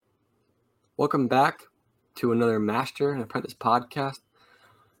Welcome back to another Master and Apprentice podcast.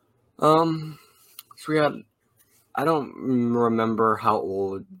 So we had, I don't remember how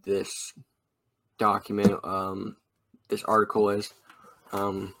old this document, this article is.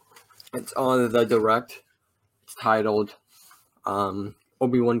 It's on the Direct. It's titled,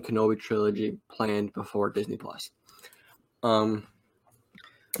 Obi-Wan Kenobi trilogy planned before Disney Plus. I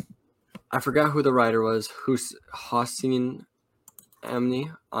forgot who the writer was. Who's Hossein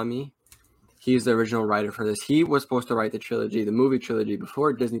Ami. He's the original writer for this. He was supposed to write the movie trilogy,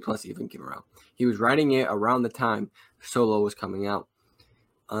 before Disney Plus even came around. He was writing it around the time Solo was coming out.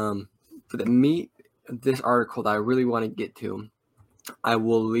 For this article that I really want to get to, I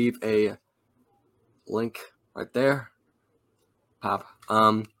will leave a link right there. Pop.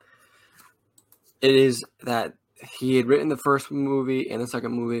 It is that he had written the first movie and the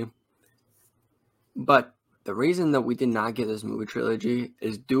second movie, but the reason that we did not get this movie trilogy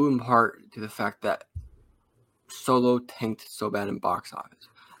is due in part to the fact that Solo tanked so bad in box office.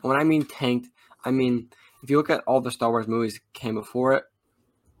 And when I mean tanked, I mean if you look at all the Star Wars movies that came before it,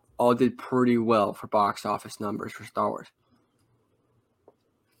 all did pretty well for box office numbers for Star Wars.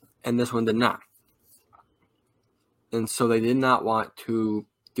 And this one did not. And so they did not want to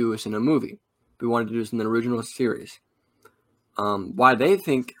do this in a movie. We wanted to do this in an original series. Why they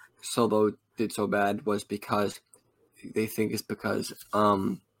think Solo did so bad was because they think it's because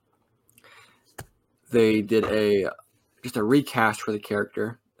they did just a recast for the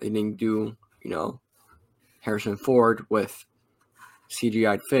character. They didn't do, Harrison Ford with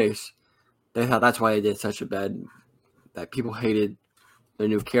CGI'd face. They thought that's why they did such a bad, that people hated the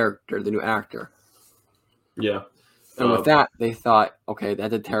new character, the new actor. Yeah. And with that, they thought, okay, that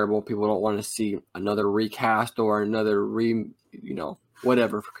did terrible. People don't want to see another recast or another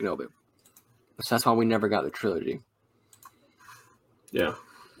whatever for Kenobi. So that's why we never got the trilogy. Yeah.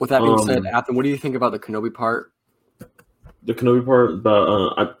 With that being said, Athen, what do you think about the Kenobi part? The Kenobi part,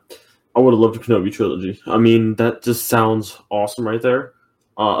 I would have loved the Kenobi trilogy. I mean, that just sounds awesome right there.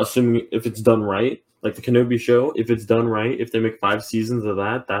 Assuming if it's done right, like the Kenobi show, if it's done right, if they make 5 seasons of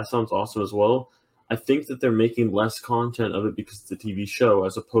that sounds awesome as well. I think that they're making less content of it because it's a TV show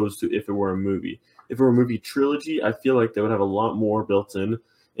as opposed to if it were a movie. If it were a movie trilogy, I feel like they would have a lot more built in.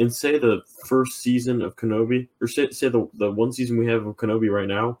 And say the first season of Kenobi, or say the one season we have of Kenobi right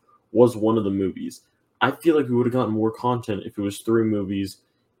now was one of the movies. I feel like we would have gotten more content if it was 3 movies,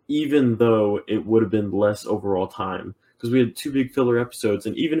 even though it would have been less overall time. Because we had 2 big filler episodes,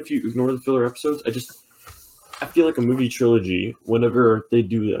 and even if you ignore the filler episodes, I feel like a movie trilogy, whenever they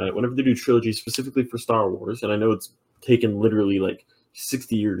do trilogies specifically for Star Wars, and I know it's taken literally like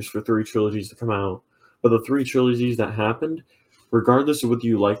 60 years for 3 trilogies to come out, but the 3 trilogies that happened, regardless of whether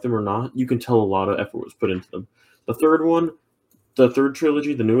you like them or not, you can tell a lot of effort was put into them. The third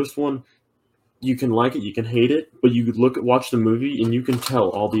trilogy, the newest one, you can like it, you can hate it, but you could watch the movie, and you can tell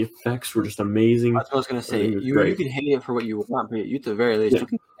all the effects were just amazing. That's what I was going to say. You can hate it for what you want, but you at the very least, you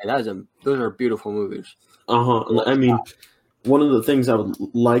can say those are beautiful movies. I mean, one of the things I would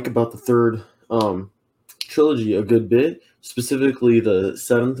like about the third trilogy a good bit, specifically the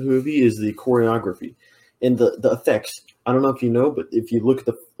 7th movie, is the choreography and the effects. I don't know if you know, but if you look at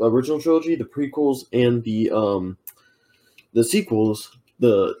the original trilogy, the prequels, and the sequels,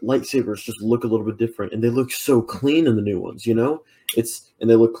 the lightsabers just look a little bit different, and they look so clean in the new ones, and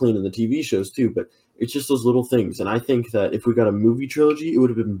they look clean in the TV shows too, but it's just those little things. And I think that if we got a movie trilogy, it would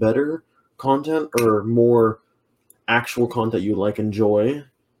have been better content or more actual content you would enjoy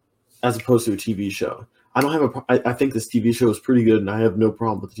as opposed to a TV show. I think this TV show is pretty good, and I have no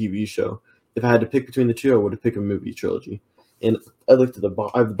problem with the TV show. If I had to pick between the two, I would have picked a movie trilogy. And I looked at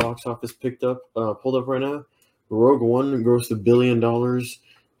I have the box office pulled up right now. Rogue One grossed $1 billion.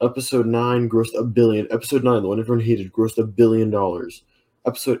 Episode 9 grossed $1 billion. Episode 9, the one everyone hated, grossed $1 billion.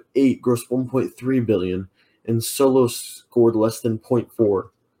 Episode 8 grossed $1.3 billion. And Solo scored less than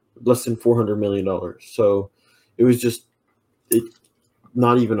 $400 million. So it was just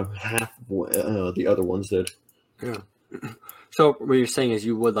not even a half of what the other ones did. Yeah. So what you're saying is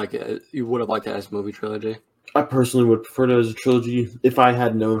you would have liked it as a movie trilogy? I personally would prefer it as a trilogy if I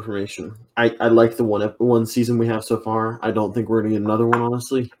had no information. I like the one season we have so far. I don't think we're going to get another one,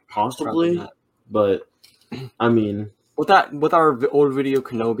 honestly. Possibly. But, I mean... With our old video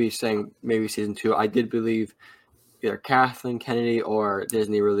Kenobi saying maybe season 2, I did believe either Kathleen Kennedy or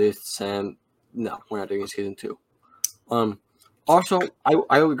Disney released saying, no, we're not doing season 2. Also,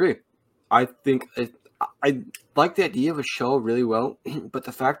 I agree. I think I like the idea of a show really well, but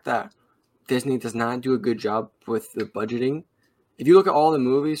the fact that Disney does not do a good job with the budgeting. If you look at all the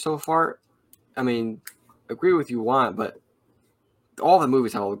movies so far, I mean, agree with you want, but all the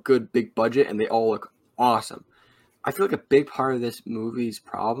movies have a good big budget and they all look awesome. I feel like a big part of this movie's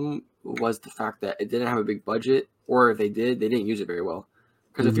problem was the fact that it didn't have a big budget, or if they did, they didn't use it very well.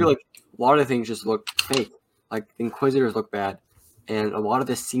 Because I feel like a lot of things just look fake. Like the Inquisitors look bad, and a lot of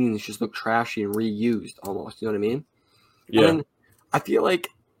the scenes just look trashy and reused almost. You know what I mean? Yeah. And I feel like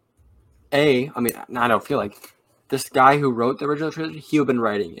I don't feel like this guy who wrote the original trilogy, he'd been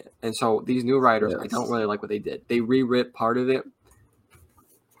writing it. And so these new writers, I don't really like what they did. They rewrote part of it.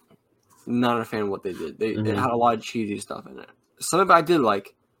 Not a fan of what they did. It had a lot of cheesy stuff in it. Some of it I did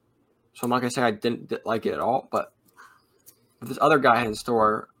like. So I'm not going to say I didn't like it at all. But what this other guy had in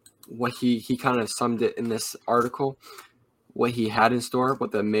store, what he kind of summed it in this article, what he had in store,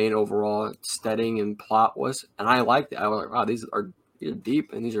 what the main overall setting and plot was. And I liked it. I was like, wow, these are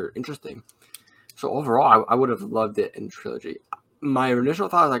deep and these are interesting. So overall, I would have loved it in trilogy. My initial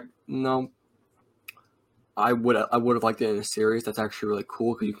thought was like, no, I would have liked it in a series. That's actually really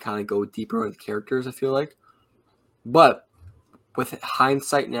cool because you kind of go deeper into characters, I feel like. But with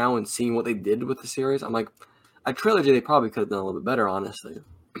hindsight now and seeing what they did with the series, I'm like, a trilogy they probably could have done a little bit better, honestly.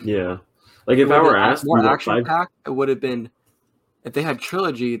 Yeah. Like if I were asked more action packed, it would have been. If they had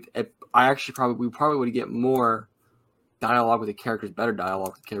trilogy, we probably would get more dialogue with the characters, better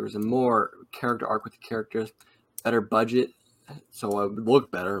dialogue with the characters, and more character arc with the characters, better budget, so it would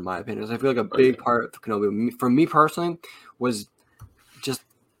look better in my opinion. So I feel like a big part of Kenobi, for me personally, was just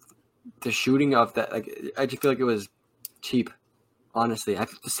the shooting of that. Like I just feel like it was cheap, honestly. I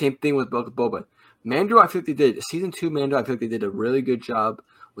think the same thing with Boba. Mando, I feel like they did season 2 Mando. I feel like they did a really good job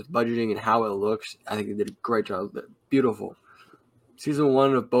with budgeting and how it looks. I think they did a great job. Beautiful. Season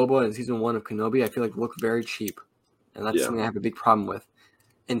 1 of Boba and season 1 of Kenobi, I feel like look very cheap. And that's something I have a big problem with.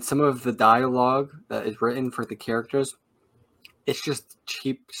 And some of the dialogue that is written for the characters, it's just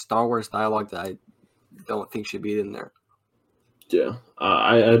cheap Star Wars dialogue that I don't think should be in there. Yeah,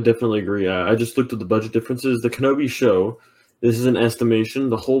 I definitely agree. I just looked at the budget differences. The Kenobi show, this is an estimation.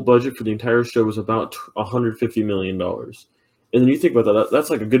 The whole budget for the entire show was about $150 million. And then you think about that, that's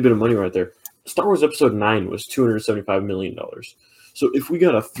like a good bit of money right there. Star Wars Episode 9 was $275 million. So if we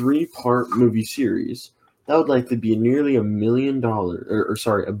got a 3-part movie series, that would likely be nearly $1 billion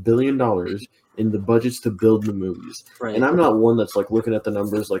in the budgets to build the movies. Right. And I'm not one that's like looking at the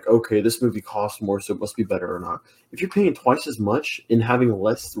numbers like, okay, this movie costs more, so it must be better or not. If you're paying twice as much and having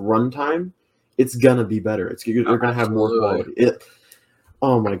less runtime, it's gonna be better. You're gonna have more quality.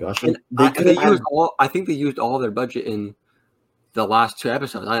 Oh my gosh! And I think they used all their budget in the last 2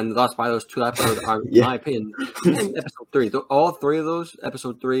 episodes, and that's why those 2 episodes are, in my opinion, in episode 3. All 3 of those,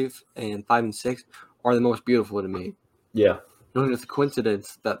 episode 3 and 5 and 6, are the most beautiful to me. Yeah. I don't think it's a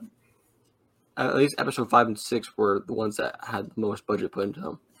coincidence that at least episode 5 and 6 were the ones that had the most budget put into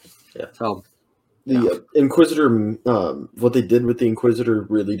them. Yeah. So the Inquisitor, what they did with the Inquisitor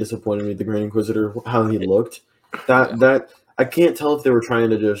really disappointed me. The Grand Inquisitor, how he looked, that I can't tell if they were trying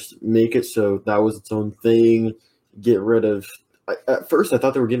to just make it so that was its own thing. Get rid of. At first, I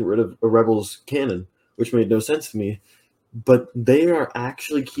thought they were getting rid of a Rebels canon, which made no sense to me. But they are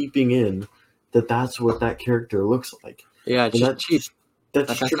actually keeping in that's what that character looks like. Yeah, it's just cheap.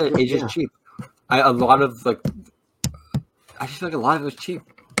 That's just cheap. I just feel like a lot of it was cheap.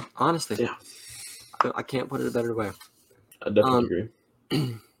 Honestly, yeah. I can't put it a better way. I definitely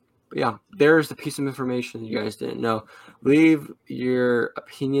agree. But yeah, there's the piece of information you guys didn't know. Leave your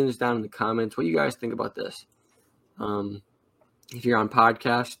opinions down in the comments. What do you guys think about this? If you're on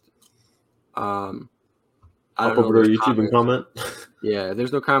podcast, Hop over to YouTube and comment. Yeah, if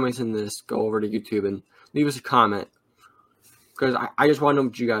there's no comments in this, go over to YouTube and leave us a comment. Because I just want to know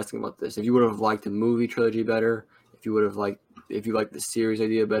what you guys think about this. If you would have liked the movie trilogy better, if you liked the series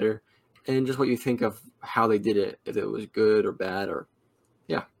idea better, and just what you think of how they did it, if it was good or bad, or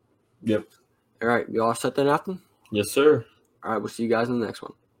yeah. Yep. All right, you all set then, Nathan? Yes, sir. All right, we'll see you guys in the next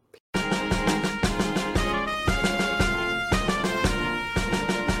one.